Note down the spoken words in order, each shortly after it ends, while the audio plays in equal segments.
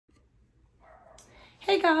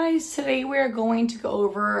Hey guys, today we're going to go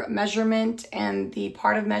over measurement, and the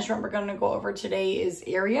part of measurement we're going to go over today is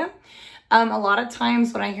area. A lot of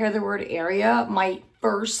times when I hear the word area, my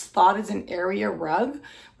first thought is an area rug,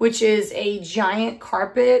 which is a giant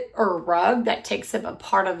carpet or rug that takes up a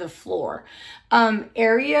part of the floor.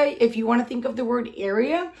 Area, if you want to think of the word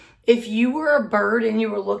area, if you were a bird and you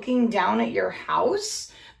were looking down at your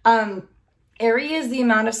house, area is the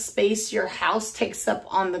amount of space your house takes up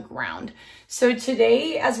on the ground. So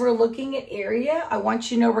today, as we're looking at area, I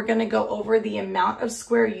want you to know we're going to go over the amount of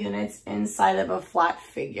square units inside of a flat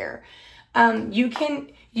figure. You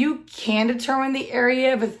can determine the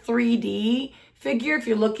area of a 3D figure if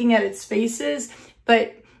you're looking at its faces,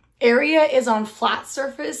 but area is on flat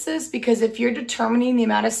surfaces because if you're determining the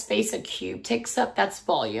amount of space a cube takes up, that's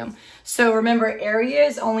volume. So remember, area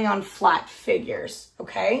is only on flat figures,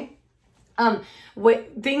 okay?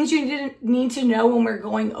 What things you need to know when we're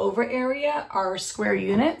going over area are square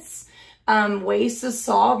units, ways to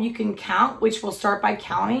solve. You can count, which we'll start by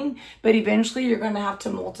counting, but eventually you're going to have to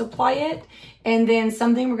multiply it. And then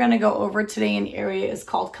something we're going to go over today in area is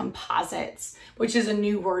called composites, which is a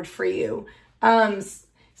new word for you.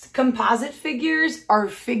 Composite figures are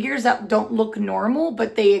figures that don't look normal,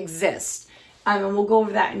 but they exist. And we'll go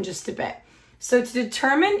over that in just a bit. So to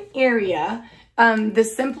determine area, the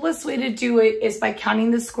simplest way to do it is by counting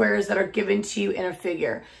the squares that are given to you in a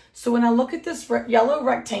figure. So when I look at this yellow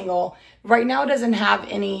rectangle, right now it doesn't have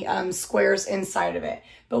any squares inside of it.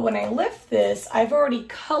 But when I lift this, I've already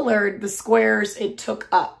colored the squares it took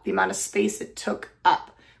up, the amount of space it took up,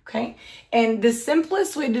 okay? And the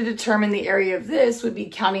simplest way to determine the area of this would be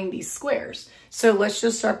counting these squares. So let's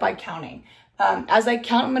just start by counting. As I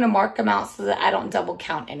count, I'm going to mark them out so that I don't double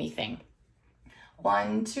count anything.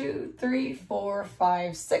 1, 2, 3, 4,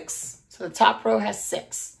 5, 6. So the top row has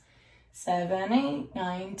 6. 7, 8,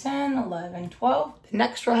 9, 10, 11, 12. The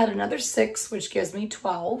next row had another 6, which gives me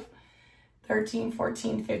 12. 13,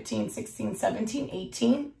 14, 15, 16, 17,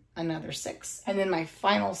 18. Another 6. And then my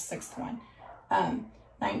final sixth one.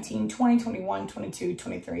 19, 20, 21, 22,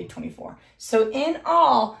 23, 24. So in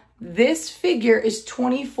all, this figure is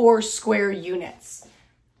 24 square units.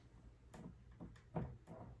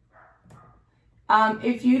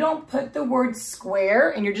 If you don't put the word square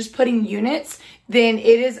and you're just putting units, then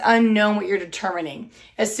it is unknown what you're determining.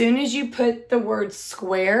 As soon as you put the word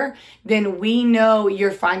square, then we know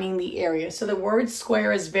you're finding the area. So the word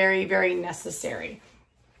square is very, very necessary.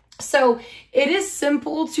 So it is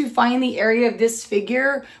simple to find the area of this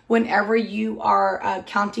figure whenever you are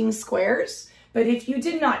counting squares. But if you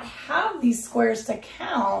did not have these squares to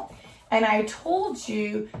count, and I told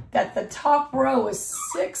you that the top row is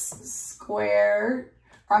 6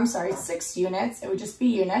 units, it would just be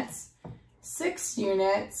units, 6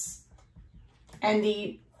 units, and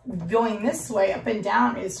the going this way up and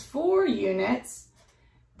down is 4 units,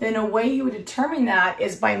 then a way you would determine that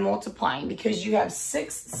is by multiplying, because you have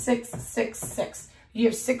 6, 6, 6, 6. You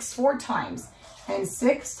have 6 4 times, and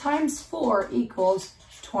 6 times 4 equals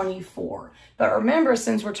 24. But remember,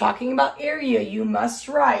 since we're talking about area, you must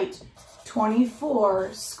write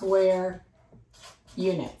 24 square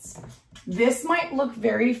units. This might look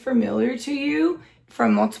very familiar to you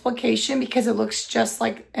from multiplication because it looks just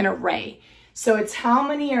like an array. So it's how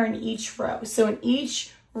many are in each row. So in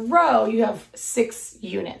each row, you have 6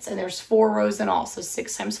 units, and there's 4 rows in all. So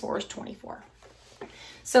 6 times 4 is 24.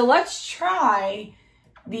 So let's try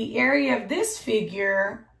the area of this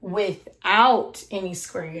figure without any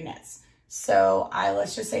square units. So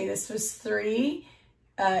let's just say this was 3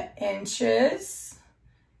 inches.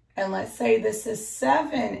 And let's say this is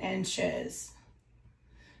 7 inches.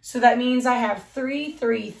 So that means I have 3,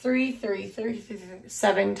 3, 3, 3, 3, 3,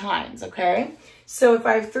 7 times, okay? So if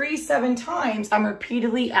I have 3 7 times, I'm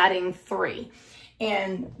repeatedly adding 3.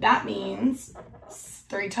 And that means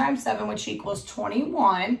 3 times 7, which equals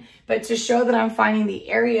 21. But to show that I'm finding the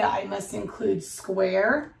area, I must include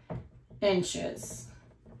square inches.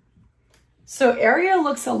 So area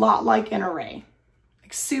looks a lot like an array.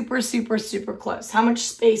 Super, super, super close. How much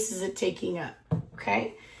space is it taking up?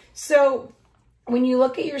 Okay. So when you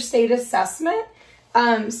look at your state assessment,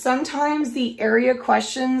 sometimes the area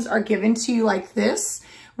questions are given to you like this,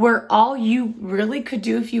 where all you really could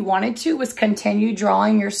do if you wanted to was continue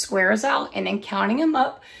drawing your squares out and then counting them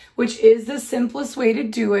up, which is the simplest way to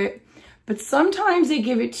do it. But sometimes they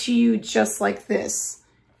give it to you just like this.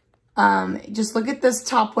 Just look at this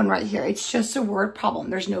top one right here. It's just a word problem.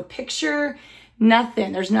 There's no picture.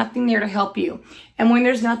 Nothing. There's nothing there to help you. And when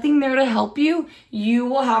there's nothing there to help you, you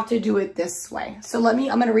will have to do it this way. So I'm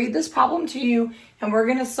going to read this problem to you, and we're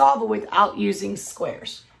going to solve it without using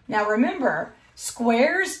squares. Now remember,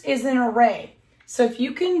 squares is an array. So if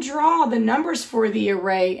you can draw the numbers for the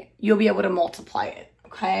array, you'll be able to multiply it,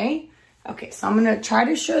 okay? Okay, so I'm gonna try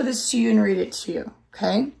to show this to you and read it to you,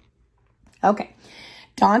 okay? Okay,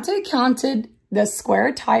 Dante counted the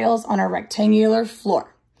square tiles on a rectangular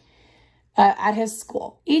floor at his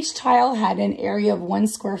school. Each tile had an area of 1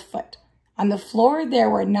 square foot. On the floor, there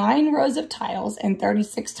were 9 rows of tiles and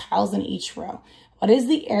 36 tiles in each row. What is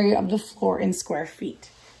the area of the floor in square feet?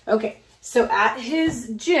 Okay, so at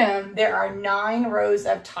his gym, there are 9 rows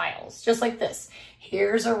of tiles, just like this.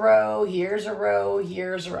 Here's a row, here's a row,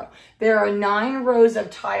 here's a row. There are 9 rows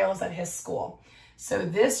of tiles at his school. So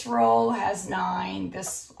this row has 9,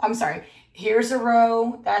 here's a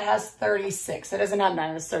row that has 36. It doesn't have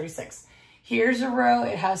 9, it's 36. Here's a row,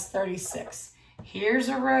 it has 36. Here's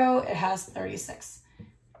a row, it has 36.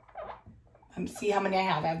 Let me see how many I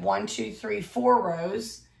have. I have 1, 2, 3, 4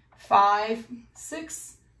 rows, 5,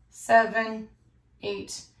 6, 7,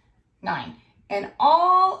 8, 9. And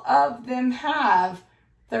all of them have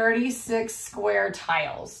 36 square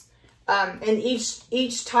tiles. And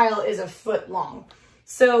each tile is a foot long.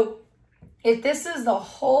 So if this is the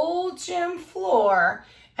whole gym floor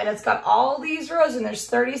and it's got all these rows and there's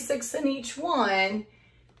 36 in each one,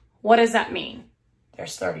 what does that mean?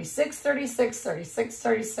 There's 36, 36, 36,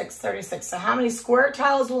 36, 36. So how many square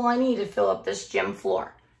tiles will I need to fill up this gym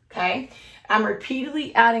floor? Okay, I'm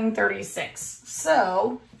repeatedly adding 36.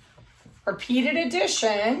 So repeated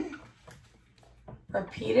addition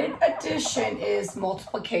is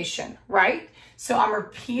multiplication, right? So I'm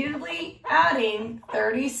repeatedly adding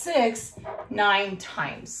 36 9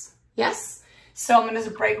 times. Yes? So I'm going to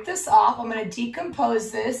break this off. I'm going to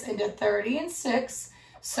decompose this into 30 and 6.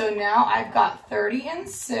 So now I've got 30 and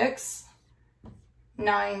 6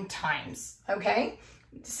 9 times, okay?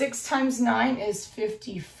 6 times 9 is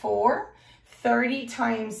 54. 30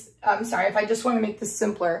 times, if I just want to make this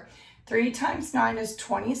simpler, 3 times 9 is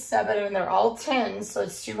 27, and they're all 10, so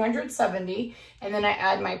it's 270, and then I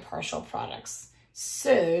add my partial products.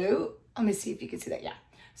 So, let me see if you can see that, yeah.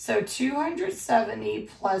 So 270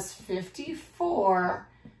 plus 54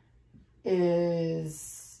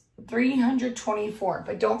 is 324,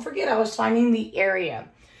 but don't forget I was finding the area,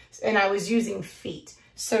 and I was using feet.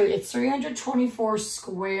 So it's 324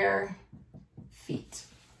 square feet,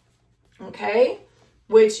 okay?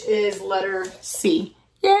 Which is letter C.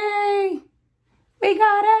 Yay! We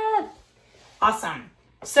got it! Awesome.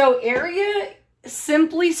 So area,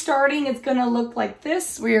 simply starting, it's gonna look like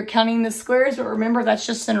this. We are counting the squares, but remember that's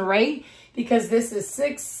just an array because this is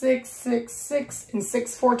 6, 6, 6, 6, and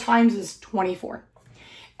 6 4 times is 24.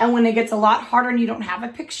 And when it gets a lot harder and you don't have a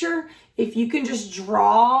picture, if you can just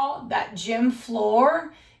draw that gym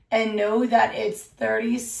floor and know that it's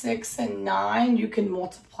 36 and 9, you can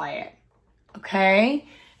multiply it, okay?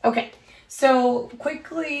 Okay, so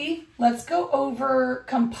quickly, let's go over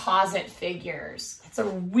composite figures. It's a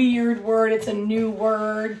weird word, it's a new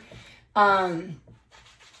word, but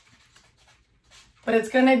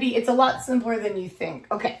it's a lot simpler than you think.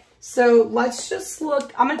 Okay, so let's just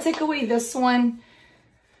look, I'm gonna take away this one.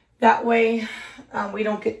 That way we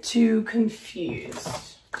don't get too confused,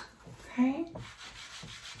 okay?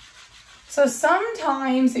 So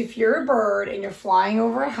sometimes if you're a bird and you're flying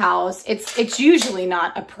over a house, it's usually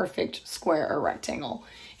not a perfect square or rectangle.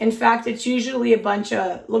 In fact, it's usually a bunch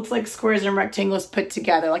of, looks like squares and rectangles put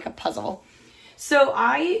together like a puzzle. So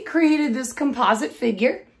I created this composite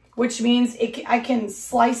figure, which means I can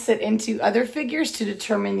slice it into other figures to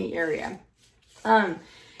determine the area.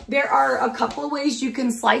 There are a couple of ways you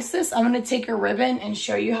can slice this. I'm going to take a ribbon and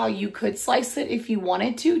show you how you could slice it if you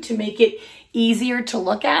wanted to make it easier to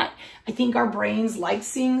look at. I think our brains like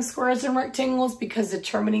seeing squares and rectangles because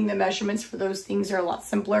determining the measurements for those things are a lot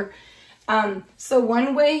simpler. So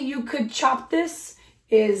one way you could chop this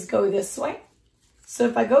is go this way. So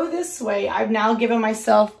if I go this way, I've now given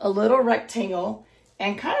myself a little rectangle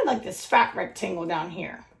and kind of like this fat rectangle down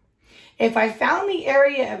here. If I found the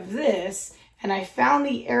area of this and I found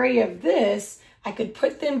the area of this, I could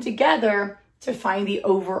put them together to find the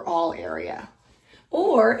overall area.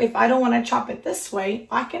 Or if I don't want to chop it this way,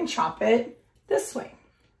 I can chop it this way.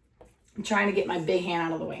 I'm trying to get my big hand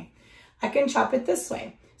out of the way. I can chop it this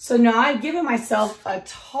way. So now I've given myself a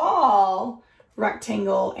tall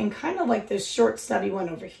rectangle and kind of like this short stubby one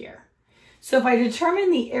over here. So if I determine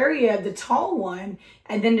the area of the tall one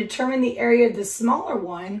and then determine the area of the smaller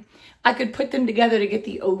one, I could put them together to get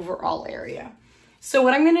the overall area. So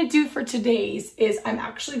what I'm going to do for today's is I'm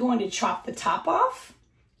actually going to chop the top off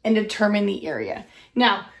and determine the area.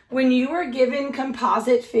 Now, when you are given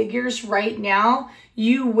composite figures right now,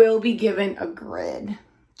 you will be given a grid,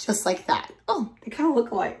 just like that. Oh, they kind of look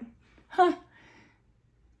alike, huh?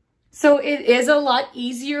 So it is a lot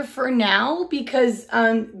easier for now because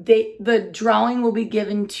the drawing will be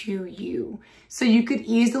given to you. So you could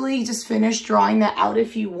easily just finish drawing that out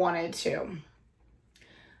if you wanted to.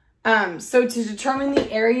 So to determine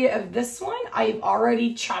the area of this one, I've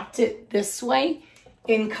already chopped it this way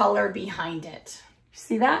in color behind it.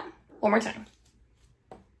 See that? One more time.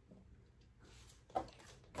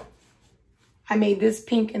 I made this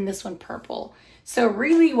pink and this one purple. So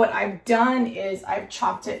really what I've done is I've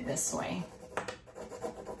chopped it this way.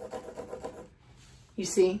 You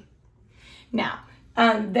see? Now,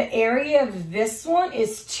 the area of this one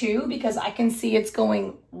is 2 because I can see it's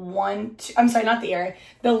going 1, 2, I'm sorry, not the area.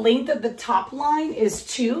 The length of the top line is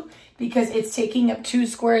 2 because it's taking up 2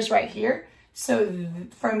 squares right here. So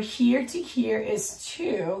from here to here is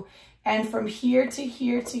 2. And from here to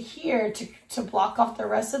here to here to block off the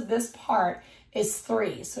rest of this part is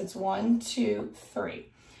 3. So it's 1, 2, 3.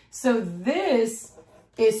 So this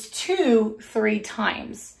is 2 3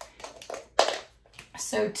 times.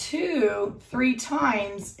 So 2 3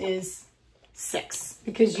 times is 6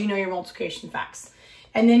 because you know your multiplication facts.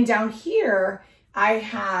 And then down here, I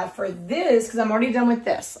have for this, because I'm already done with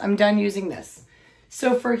this. I'm done using this.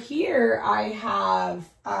 So for here, I have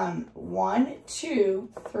 1, 2,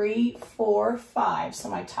 3, 4, 5. So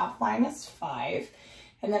my top line is 5.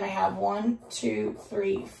 And then I have 1, 2,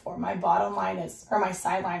 3, 4. My bottom line is, or my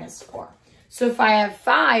side line is 4. So if I have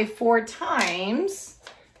 5 4 times,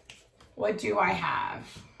 what do I have?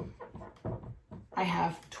 I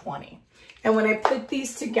have 20. And when I put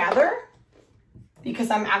these together,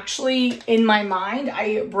 because I'm actually, in my mind,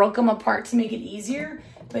 I broke them apart to make it easier.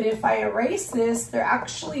 But if I erase this, they're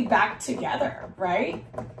actually back together, right?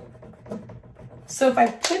 So if I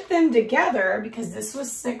put them together, because this was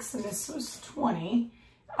 6 and this was 20,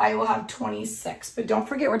 I will have 26. But don't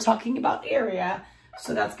forget, we're talking about area.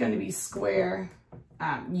 So that's going to be square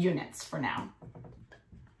units for now.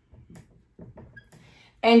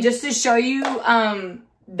 And just to show you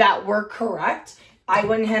that we're correct, I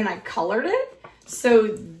went ahead and I colored it.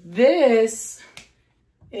 So this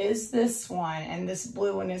is this one, and this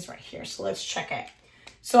blue one is right here. So let's check it.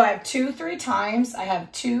 So I have 2 3 times. I have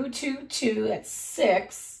 2 2 2, that's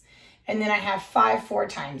 6. And then I have 5 4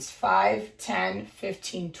 times. 5, 10,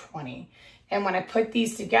 15, 20. And when I put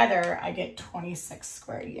these together, I get 26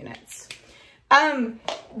 square units.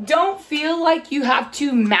 Don't feel like you have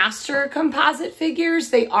to master composite figures.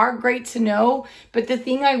 They are great to know, but the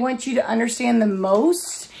thing I want you to understand the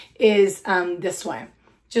most is this one.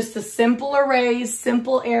 Just the simple arrays,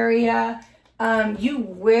 simple area. You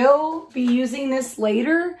will be using this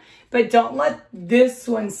later, but don't let this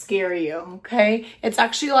one scare you, okay? It's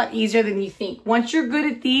actually a lot easier than you think. Once you're good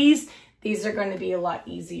at these are going to be a lot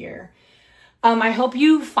easier. I hope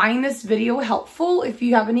you find this video helpful. If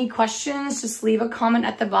you have any questions, just leave a comment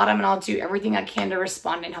at the bottom and I'll do everything I can to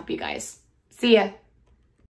respond and help you guys. See ya.